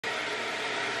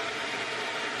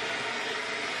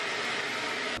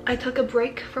I took a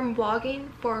break from vlogging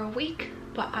for a week,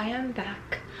 but I am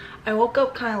back. I woke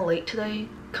up kind of late today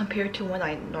compared to when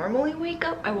I normally wake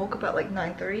up. I woke up at like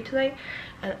 9:30 today,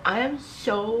 and I am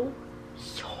so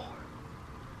sore.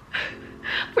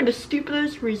 For the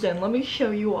stupidest reason. Let me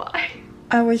show you why.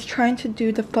 I was trying to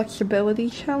do the flexibility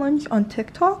challenge on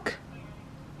TikTok.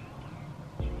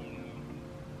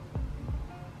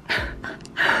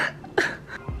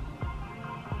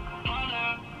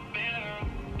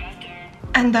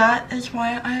 And that is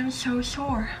why I am so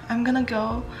sore. I'm gonna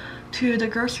go to the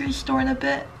grocery store in a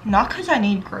bit. Not because I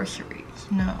need groceries,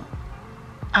 no.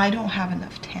 I don't have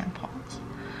enough tampons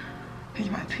because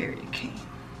my period came.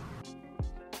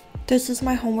 This is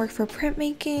my homework for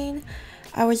printmaking.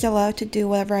 I was allowed to do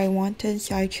whatever I wanted,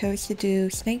 so I chose to do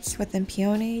snakes within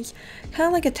peonies. Kind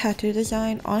of like a tattoo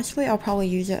design. Honestly, I'll probably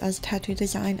use it as a tattoo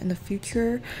design in the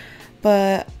future.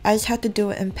 But I just had to do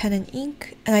it in pen and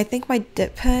ink, and I think my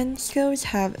dip pen skills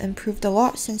have improved a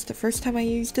lot since the first time I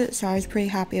used it, so I was pretty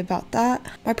happy about that.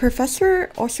 My professor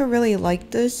also really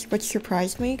liked this, which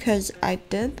surprised me because I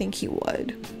didn't think he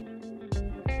would.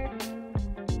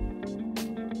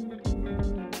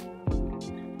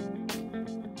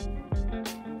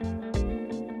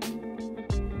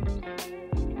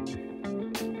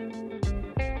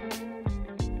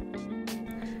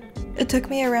 It took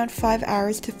me around 5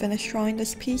 hours to finish drawing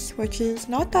this piece, which is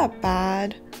not that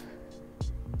bad.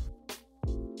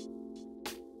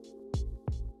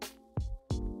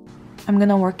 I'm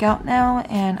gonna work out now,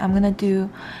 and I'm gonna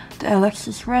do the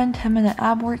Alexis Ren 10-minute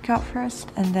ab workout first,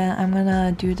 and then I'm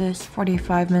gonna do this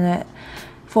 45-minute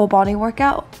full body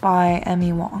workout by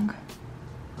Emmy Wong.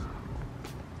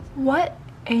 What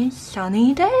a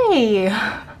sunny day!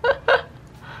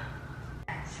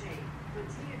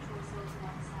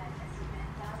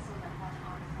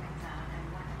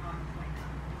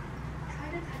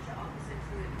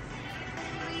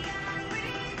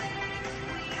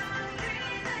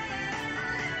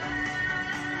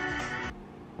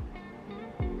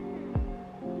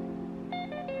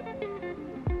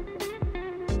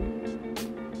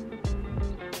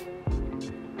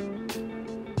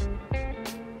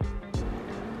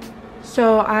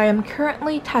 So I am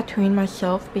currently tattooing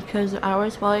myself because I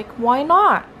was like, why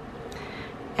not?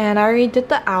 And I already did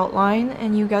the outline,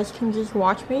 and you guys can just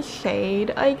watch me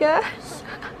shade, I guess.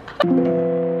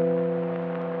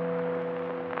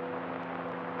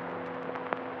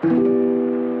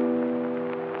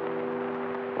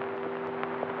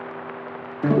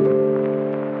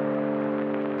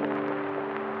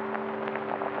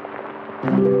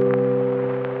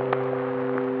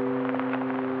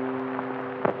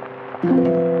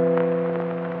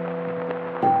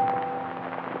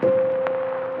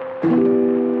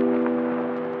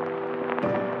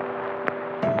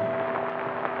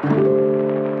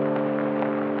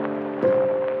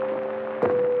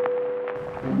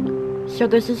 So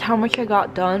this is how much I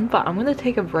got done, but I'm gonna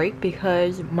take a break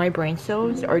because my brain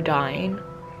cells are dying.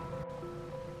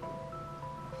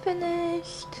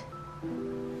 Finished.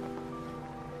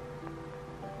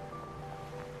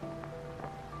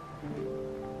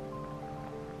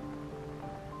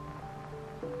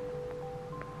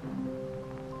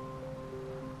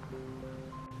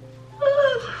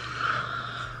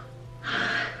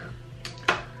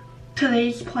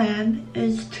 Today's plan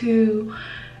is to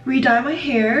re-dye my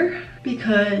hair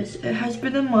because it has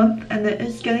been a month and it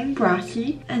is getting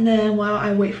brassy. And then while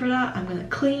I wait for that, I'm gonna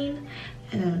clean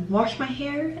and then wash my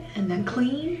hair and then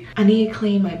clean. I need to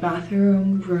clean my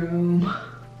bathroom, room,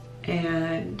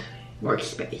 and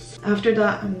workspace. After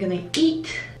that, I'm gonna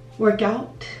eat, work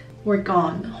out, work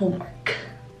on homework.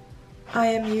 I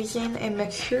am using a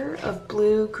mixture of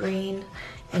blue, green,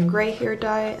 and gray hair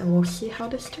dye, and we'll see how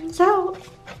this turns out.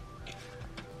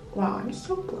 Wow, I'm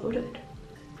so bloated.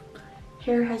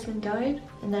 Hair has been dyed,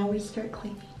 and now we start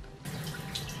cleaning.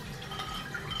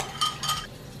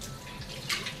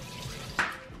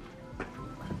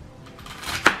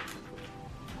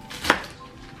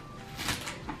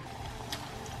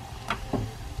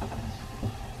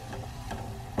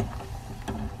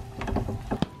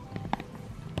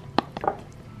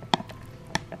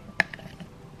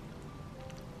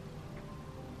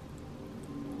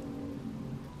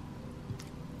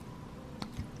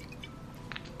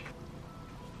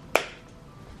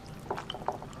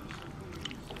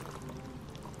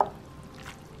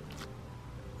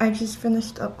 I just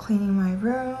finished up cleaning my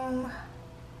room.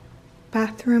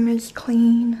 Bathroom is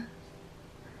clean.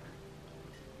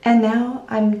 And now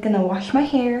I'm gonna wash my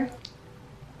hair.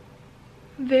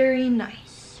 Very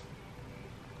nice.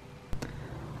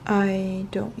 I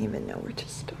don't even know where to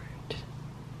start.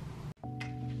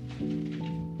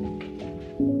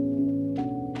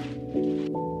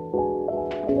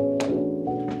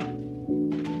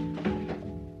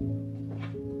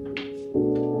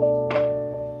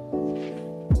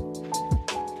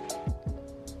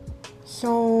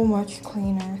 So much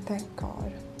cleaner, thank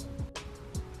God.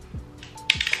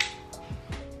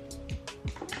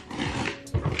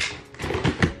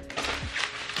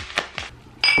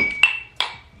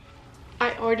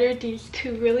 I ordered these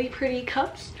 2 really pretty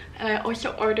cups, and I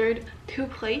also ordered 2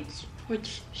 plates,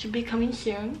 which should be coming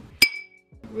soon.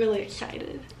 Really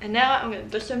excited. And now I'm gonna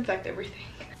disinfect everything.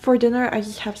 For dinner, I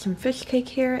just have some fish cake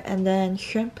here, and then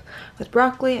shrimp with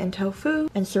broccoli and tofu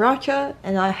and sriracha,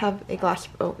 and I have a glass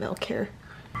of oat milk here.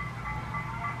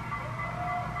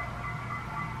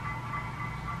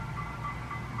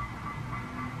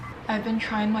 I've been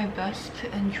trying my best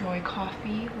to enjoy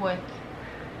coffee with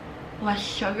less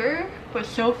sugar, but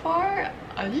so far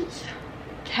I just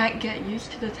can't get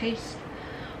used to the taste.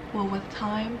 Well, with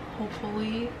time,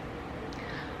 hopefully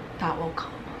that will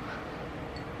come.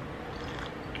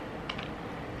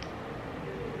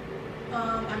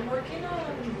 I'm working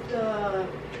on the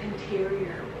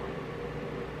interior one.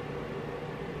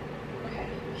 Okay,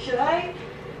 should I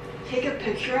take a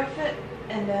picture of it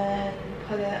and then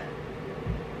put it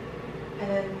and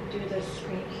then do the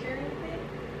screen sharing thing?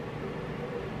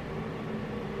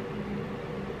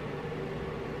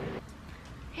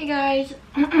 Hey guys,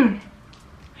 I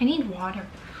need water.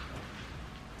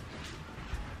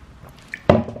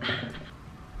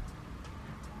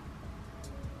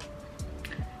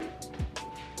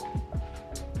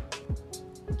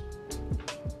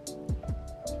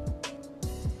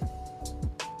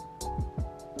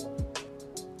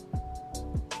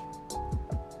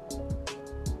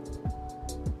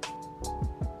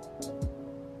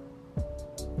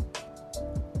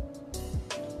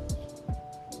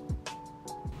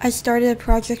 I started a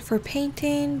project for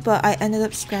painting, but I ended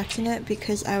up scratching it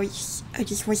because I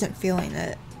just wasn't feeling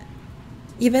it.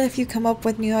 Even if you come up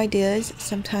with new ideas,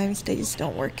 sometimes they just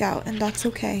don't work out, and that's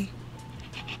okay.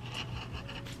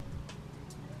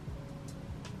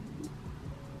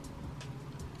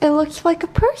 It looks like a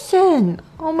person!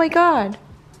 Oh my god!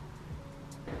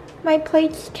 My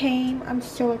plates came. I'm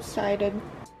so excited.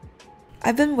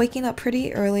 I've been waking up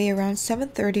pretty early, around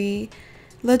 7:30,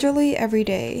 literally every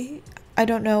day. I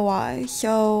don't know why,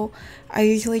 so I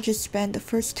usually just spend the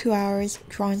first 2 hours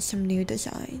drawing some new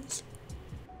designs.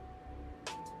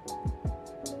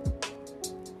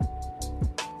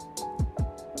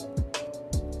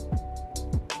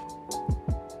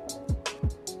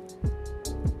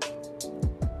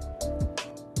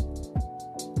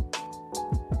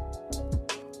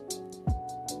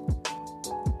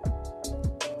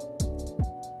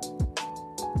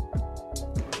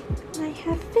 I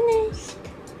have finished!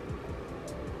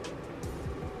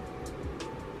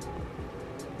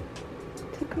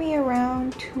 Took me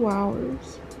around 2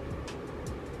 hours.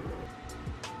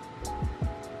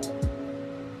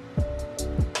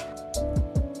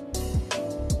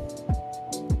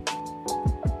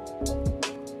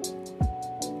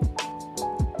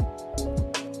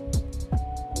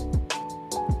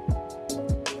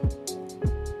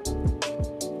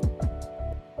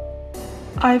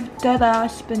 I've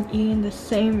deadass been eating the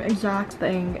same exact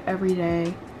thing every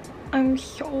day. I'm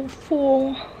so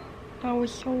full. That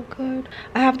was so good.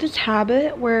 I have this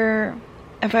habit where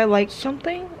if I like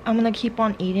something, I'm gonna keep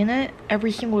on eating it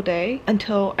every single day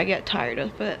until I get tired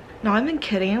of it. Now, I've been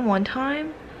kidding. One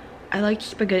time, I liked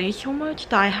spaghetti so much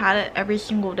that I had it every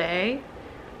single day,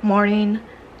 morning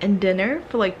and dinner,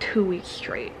 for like 2 weeks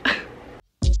straight.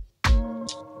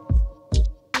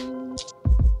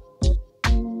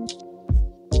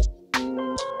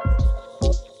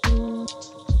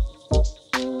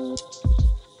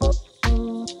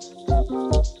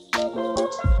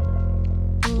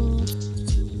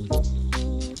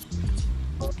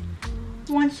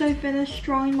 Once I finish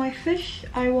drawing my fish,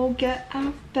 I will get out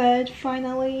of bed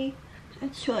finally.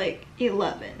 It's like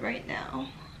 11 right now.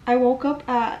 I woke up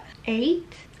at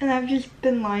 8 and I've just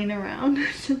been lying around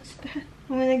since then.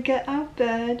 I'm gonna get out of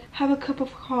bed, have a cup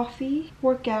of coffee,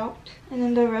 work out, and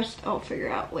then the rest I'll figure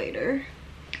out later.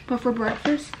 But for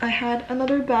breakfast, I had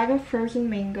another bag of frozen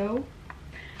mango.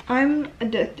 I'm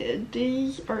addicted.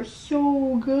 These are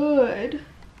so good.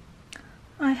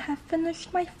 I have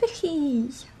finished my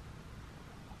fishies.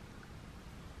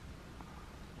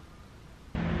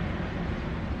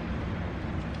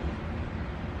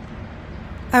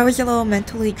 I was a little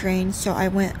mentally drained, so I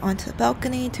went onto the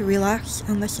balcony to relax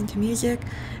and listen to music.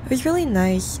 It was really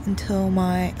nice until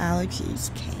my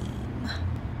allergies came.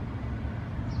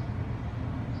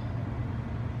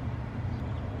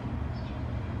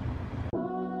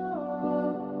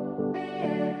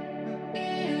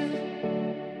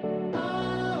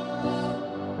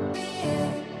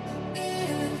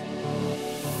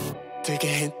 Take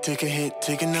a hit,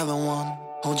 take another one.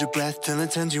 Hold your breath till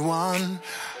it turns you on.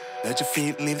 Let your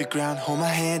feet leave the ground, hold my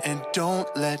hand and don't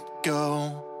let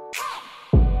go.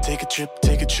 Take a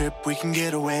trip, we can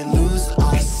get away, lose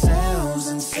ourselves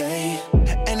and say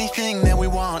anything that we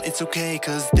want, it's okay,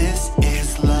 cause this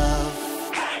is love.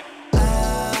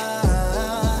 I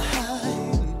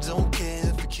don't care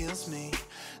if it kills me.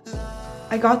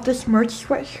 I got this merch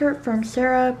sweatshirt from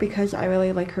Sarah because I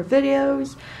really like her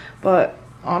videos, but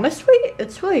honestly,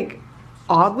 it's like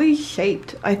oddly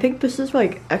shaped. I think this is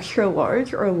like extra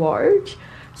large or large,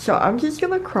 so I'm just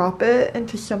gonna crop it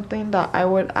into something that I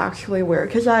would actually wear,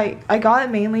 because I got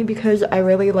it mainly because I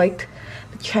really liked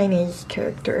the Chinese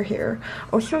character here.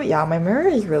 Also, yeah, my mirror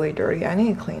is really dirty. I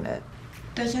need to clean it.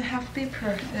 Doesn't have to be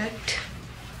perfect.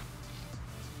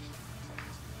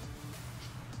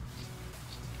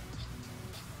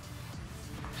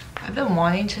 I've been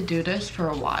wanting to do this for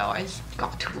a while. I just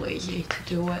got too lazy to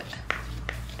do it.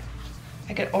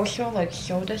 I could also like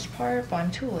sew this part, but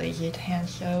I'm too lazy to hand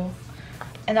sew.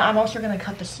 And I'm also gonna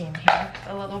cut the seam here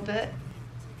a little bit.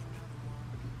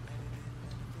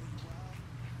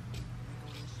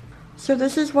 So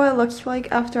this is what it looks like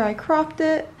after I cropped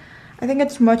it. I think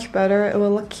it's much better. It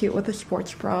will look cute with a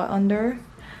sports bra under.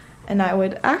 And I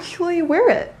would actually wear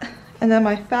it. And then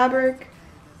my fabric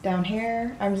down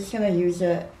here, I'm just gonna use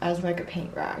it as like a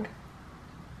paint rag.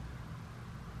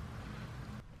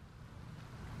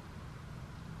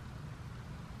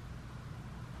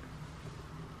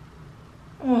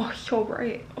 Oh, so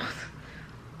bright.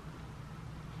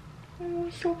 Oh,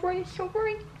 so bright, so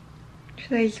bright.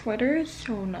 Today's sweater is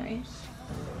so nice.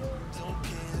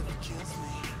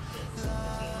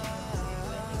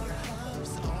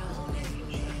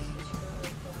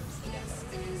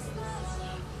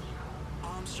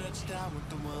 Stretched out with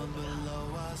the one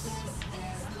below us.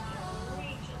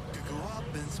 Could go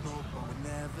up and smoke, but we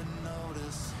never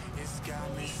notice. It's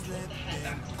got me slipping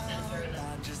up.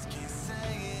 I just can't say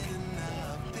it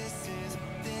enough. This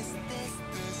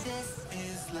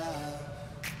is love.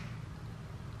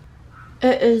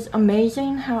 It is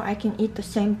amazing how I can eat the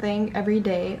same thing every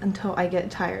day until I get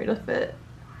tired of it.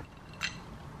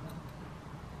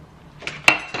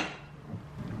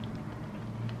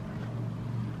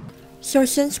 So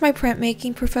since my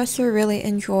printmaking professor really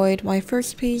enjoyed my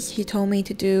first piece, he told me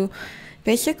to do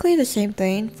basically the same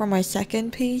thing for my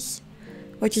second piece,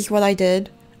 which is what I did.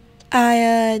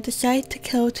 I decided to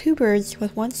kill two birds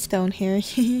with one stone here.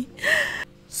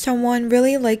 Someone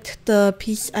really liked the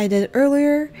piece I did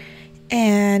earlier,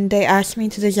 and they asked me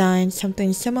to design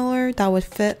something similar that would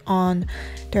fit on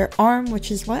their arm,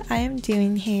 which is what I am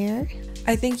doing here.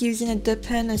 I think using a dip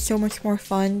pen is so much more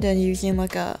fun than using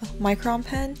like a micron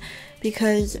pen,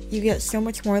 because you get so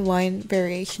much more line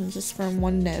variation just from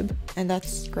one nib, and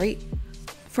that's great.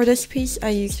 For this piece, I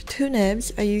used two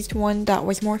nibs. I used one that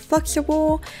was more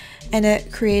flexible and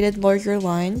it created larger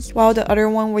lines, while the other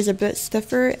one was a bit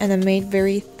stiffer and it made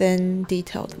very thin,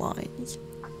 detailed lines.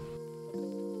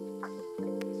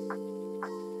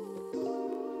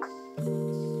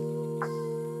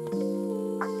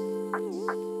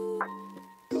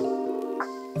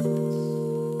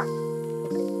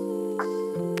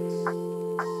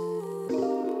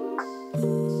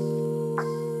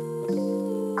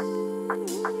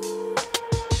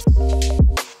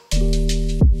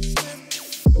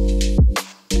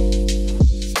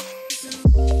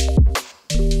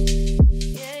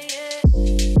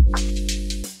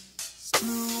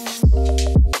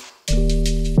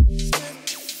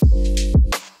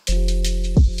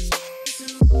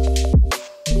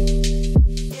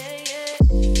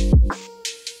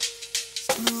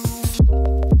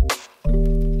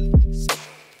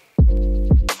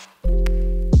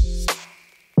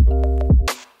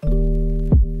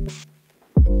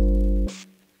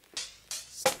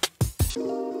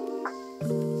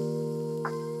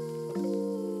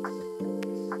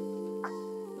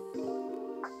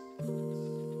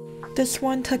 This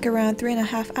one took around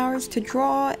 3.5 hours to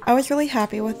draw. I was really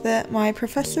happy with it. My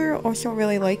professor also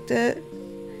really liked it.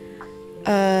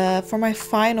 For my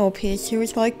final piece, he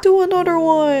was like, do another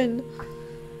one!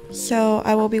 So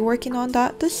I will be working on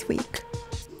that this week.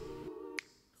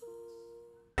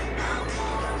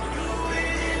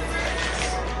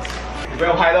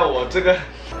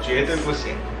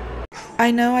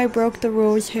 I know I broke the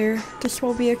rules here. This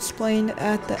will be explained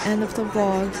at the end of the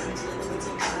vlog.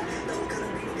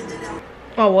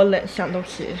 哦，我脸上都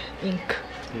是 ink.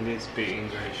 You need to speak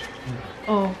English.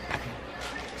 Oh,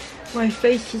 my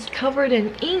face is covered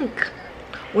in ink.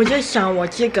 我就想我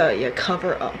这个也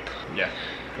cover up. Yeah,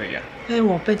 可以啊。但是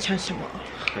我变成什么？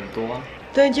很多啊。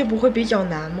但这不会比较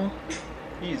难吗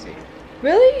Easy.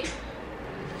 Really?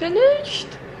 Finished?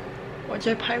 我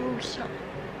在拍录上。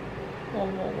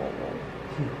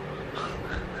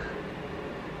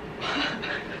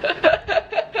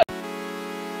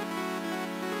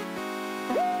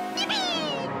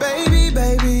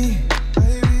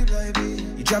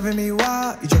driving me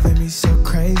wild, you driving me so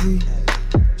crazy.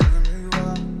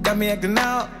 Got me acting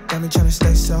out, got me trying to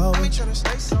stay sober.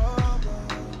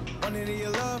 Wanted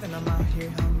your love and I'm out here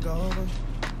hungover.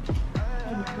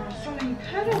 Oh my gosh, so many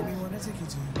petals. Wanna take you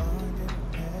to London,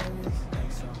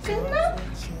 Paris. Good enough?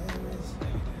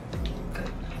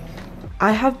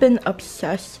 I have been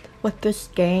obsessed with this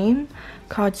game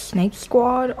called Snake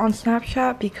Squad on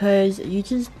Snapchat because you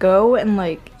just go and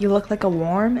like you look like a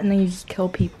worm and then you just kill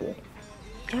people.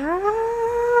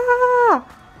 Yeah.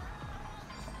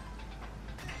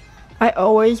 I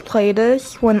always play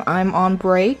this when I'm on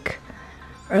break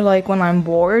or like when I'm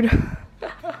bored.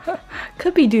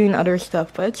 Could be doing other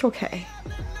stuff, but it's okay.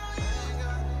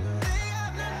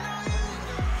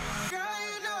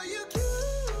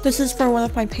 This is for one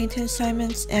of my painting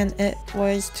assignments, and it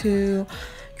was to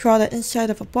draw the inside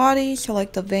of a body, so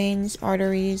like the veins,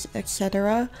 arteries,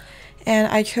 etc. And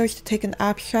I chose to take an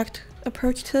abstract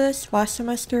approach to this. Last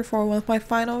semester for one of my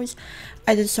finals,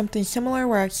 I did something similar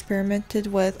where I experimented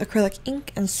with acrylic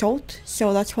ink and salt,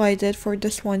 so that's what I did for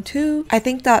this one too. I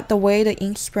think that the way the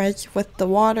ink spreads with the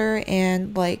water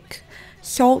and like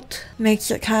salt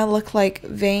makes it kind of look like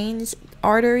veins,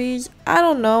 arteries. I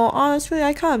don't know, honestly,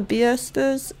 I kind of BS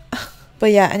this.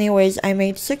 But yeah, anyways, I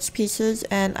made 6 pieces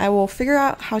and I will figure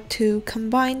out how to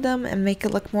combine them and make it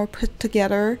look more put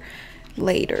together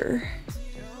later.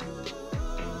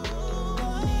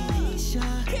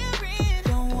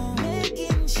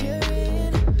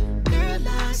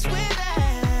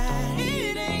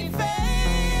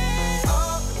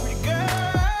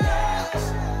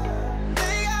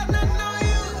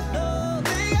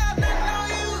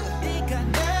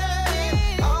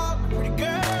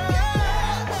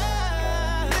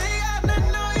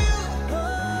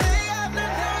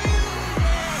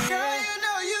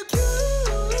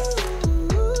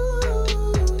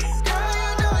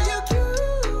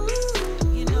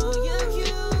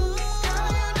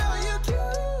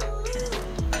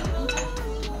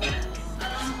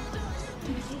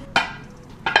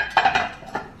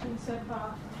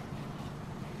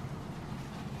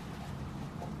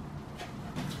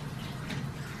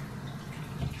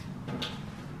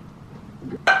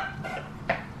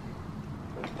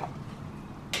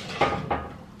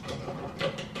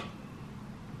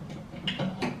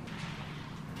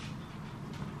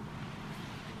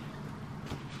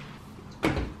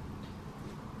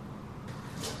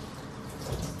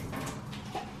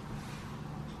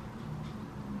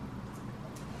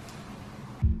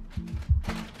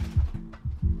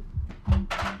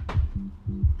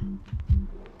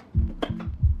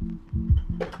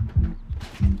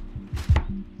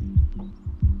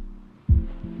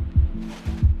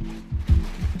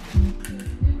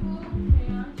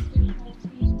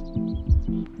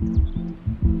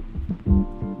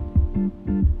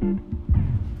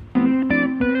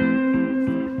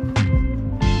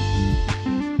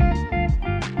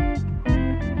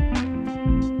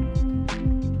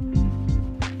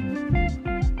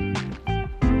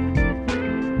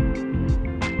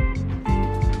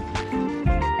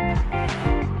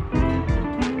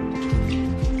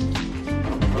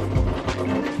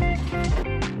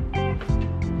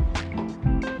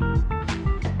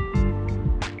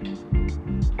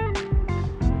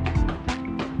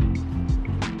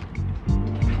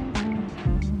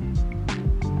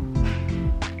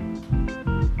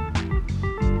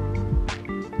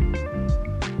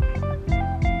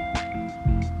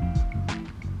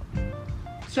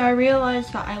 So I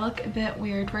realized that I look a bit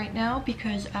weird right now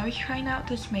because I was trying out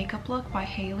this makeup look by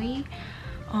Haley.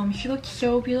 She looked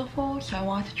so beautiful, so I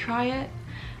wanted to try it.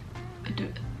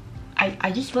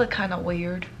 I just look kind of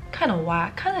weird, kind of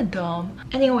whack, kind of dumb.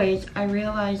 Anyways, I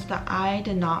realized that I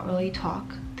did not really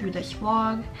talk through this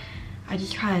vlog. I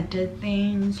just kind of did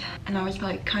things and I was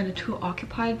like kind of too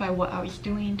occupied by what I was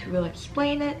doing to really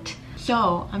explain it.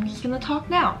 So I'm just gonna talk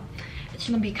now. It's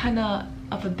gonna be kind of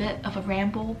a bit of a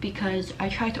ramble because I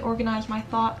tried to organize my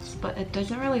thoughts but it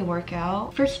doesn't really work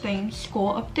out. First thing,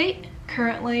 school update.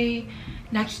 Currently,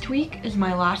 next week is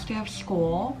my last day of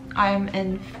school. I'm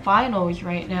in finals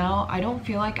right now. I don't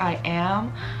feel like I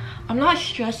am. I'm not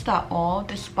stressed at all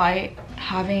despite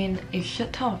having a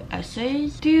shit ton of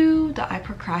essays due that I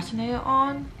procrastinated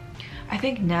on. I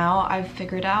think now I've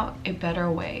figured out a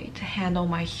better way to handle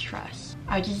my stress.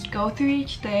 I just go through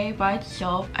each day by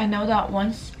itself. I know that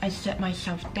once I sit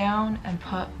myself down and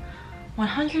put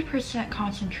 100%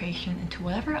 concentration into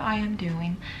whatever I am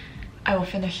doing, I will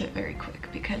finish it very quick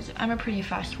because I'm a pretty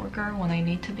fast worker when I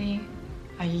need to be.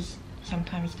 I just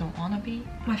sometimes don't want to be.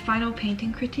 My final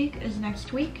painting critique is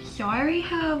next week, so I already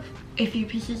have a few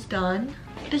pieces done.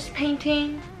 This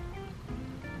painting,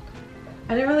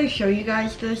 I didn't really show you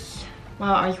guys this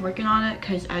while I was working on it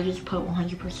because I just put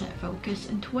 100% focus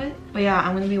into it. But yeah,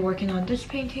 I'm going to be working on this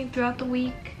painting throughout the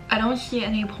week. I don't see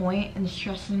any point in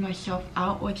stressing myself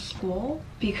out with school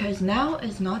because now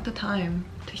is not the time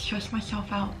to stress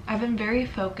myself out. I've been very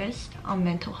focused on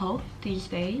mental health these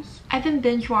days. I've been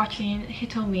binge watching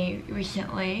Hitomi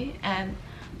recently, and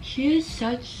she is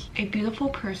such a beautiful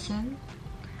person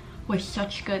with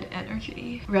such good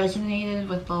energy. Resonated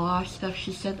with a lot of stuff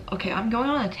she said. Okay, I'm going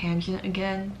on a tangent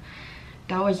again.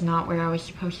 That was not where I was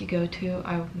supposed to go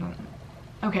to.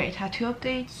 Okay, tattoo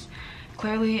updates.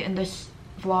 Clearly in this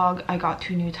vlog I got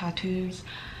 2 new tattoos.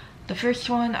 The first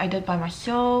one I did by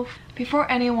myself. Before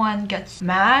anyone gets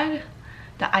mad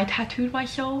that I tattooed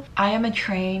myself, I am a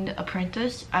trained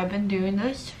apprentice. I've been doing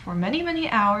this for many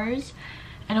hours.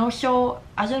 And also,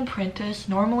 as an apprentice,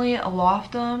 normally a lot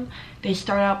of them, they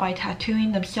start out by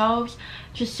tattooing themselves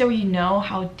just so you know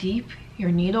how deep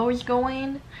your needle is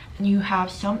going and you have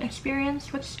some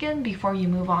experience with skin before you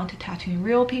move on to tattooing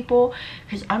real people.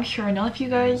 Because I'm sure none of you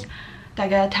guys that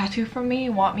get a tattoo from me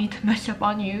want me to mess up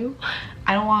on you.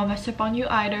 I don't want to mess up on you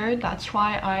either. That's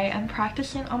why I am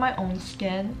practicing on my own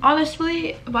skin.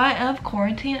 Honestly, by the end of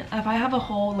quarantine, if I have a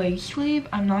whole leg sleeve,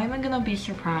 I'm not even gonna be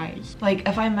surprised. Like,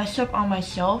 if I mess up on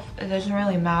myself, it doesn't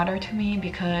really matter to me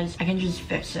because I can just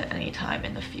fix it anytime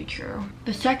in the future.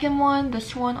 The second one,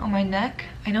 this one on my neck,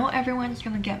 I know everyone's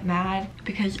gonna get mad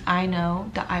because I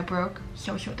know that I broke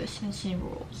social distancing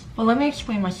rules. But let me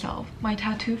explain myself. My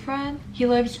tattoo friend, he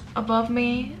lives above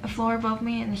me, a floor above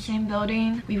me in the same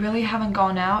building. We really haven't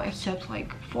gone out except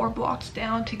like 4 blocks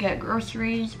down to get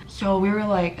groceries. So we were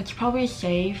like, it's probably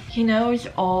safe. He knows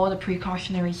all the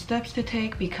precautionary steps to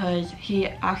take because he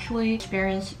actually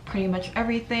experienced pretty much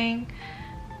everything.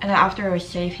 And after it was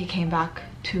safe, he came back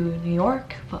to New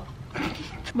York. But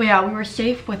yeah, we were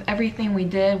safe with everything we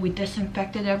did. We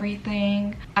disinfected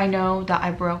everything. I know that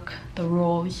I broke the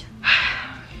rules.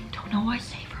 Don't know what I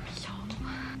say for myself.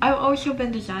 I've also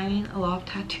been designing a lot of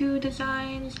tattoo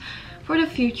designs for the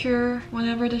future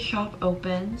whenever the shop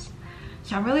opens.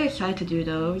 So I'm really excited to do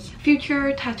those.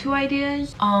 Future tattoo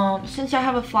ideas. Since I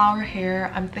have a flower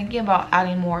hair, I'm thinking about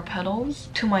adding more petals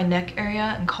to my neck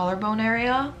area and collarbone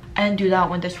area. I didn't do that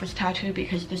when this was tattooed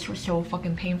because this was so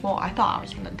fucking painful. I thought I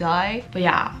was gonna die. But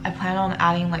yeah, I plan on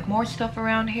adding like more stuff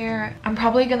around here. I'm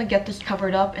probably gonna get this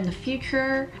covered up in the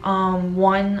future.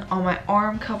 One on my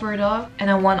arm covered up and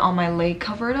then one on my leg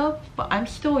covered up. But I'm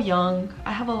still young.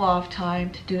 I have a lot of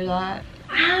time to do that.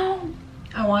 Ow!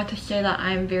 I want to say that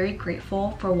I'm very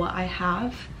grateful for what I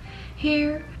have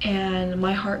here, and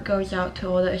my heart goes out to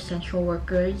all the essential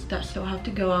workers that still have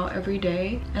to go out every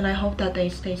day, and I hope that they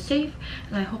stay safe,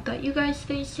 and I hope that you guys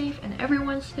stay safe and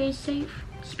everyone stays safe.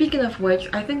 Speaking of which,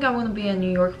 I think I want to be in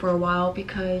New York for a while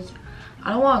because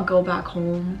I don't want to go back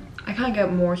home. I kind of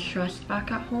get more stressed back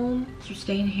at home, so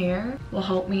staying here will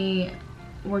help me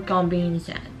work on being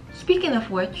zen. Speaking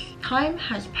of which, time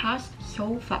has passed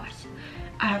so fast.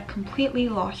 I have completely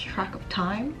lost track of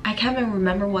time. I can't even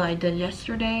remember what I did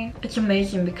yesterday. It's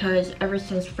amazing because ever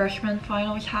since freshman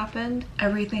finals happened,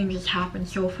 everything just happened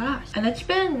so fast. And it's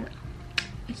been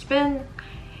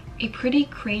a pretty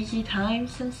crazy time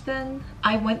since then.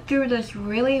 I went through this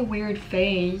really weird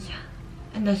phase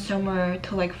in the summer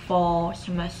to like fall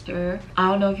semester. I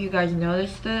don't know if you guys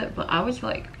noticed it, but I was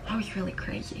really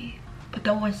crazy. But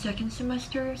then when second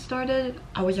semester started,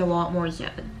 I was a lot more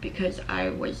zen because I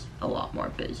was a lot more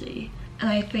busy. And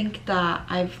I think that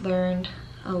I've learned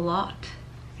a lot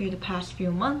through the past few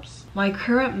months. My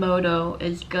current motto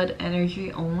is good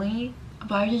energy only,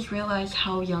 but I just realized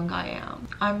how young I am.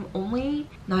 I'm only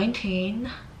 19,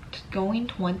 going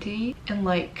 20 in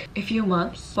like a few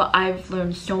months, but I've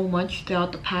learned so much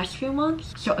throughout the past few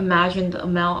months. So imagine the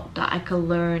amount that I could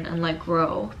learn and like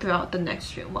grow throughout the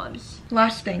next few months.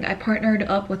 Last thing, I partnered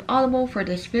up with Audible for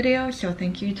this video, so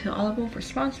thank you to Audible for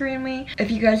sponsoring me.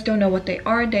 If you guys don't know what they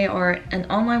are an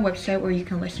online website where you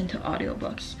can listen to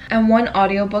audiobooks. And one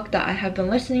audiobook that I have been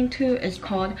listening to is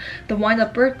called The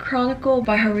Wind-Up Bird Chronicle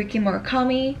by Haruki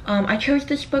Murakami. I chose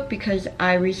this book because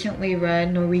I recently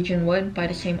read Norwegian Wood by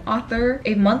the same author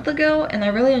a month ago, and I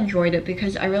really enjoyed it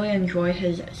because I really enjoy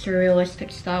his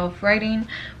surrealistic style of writing.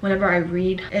 Whenever I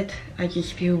read it, I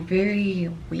just feel very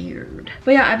weird.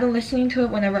 But yeah, I've been listening to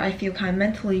it whenever I feel kind of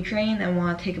mentally drained and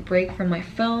want to take a break from my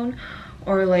phone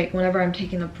or like whenever I'm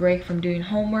taking a break from doing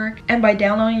homework. And by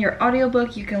downloading your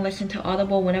audiobook, you can listen to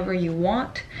Audible whenever you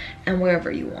want and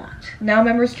wherever you want. Now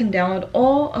members can download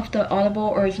all of the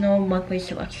Audible original monthly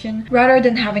selection rather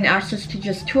than having access to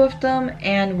just 2 of them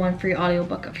and 1 free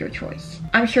audiobook of your choice.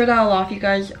 I'm sure that a lot of you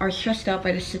guys are stressed out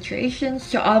by the situation,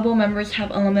 so Audible members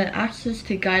have unlimited access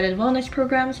to guided wellness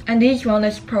programs, and these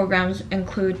wellness programs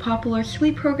include popular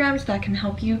sleep programs that can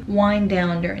help you wind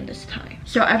down during this time.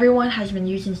 So everyone has been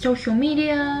using social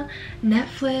media,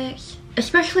 Netflix,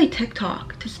 especially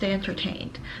TikTok, to stay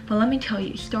entertained. But let me tell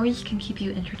you, stories can keep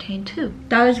you entertained too.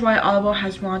 That is why Audible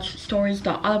has launched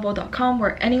stories.audible.com,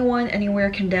 where anyone, anywhere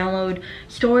can download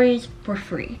stories for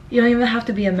free. You don't even have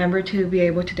to be a member to be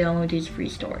able to download these free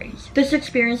stories. This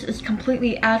experience is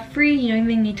completely ad-free. You don't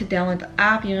even need to download the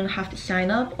app. You don't have to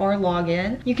sign up or log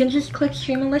in. You can just click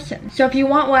stream and listen. So if you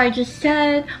want what I just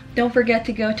said, don't forget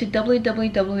to go to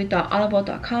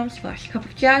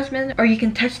www.audible.com/cupofjasmine, or you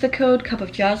can text the code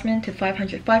cupofjasmine to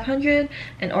 500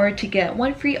 in order to get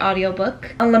 1 free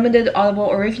audiobook, unlimited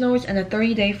Audible originals, and a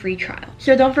 30-day free trial.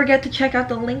 So don't forget to check out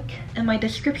the link in my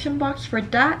description box for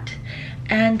that.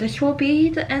 And this will be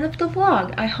the end of the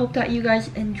vlog. I hope that you guys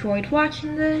enjoyed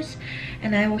watching this,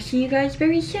 and I will see you guys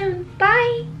very soon.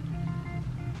 Bye!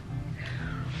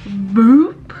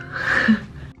 Boop!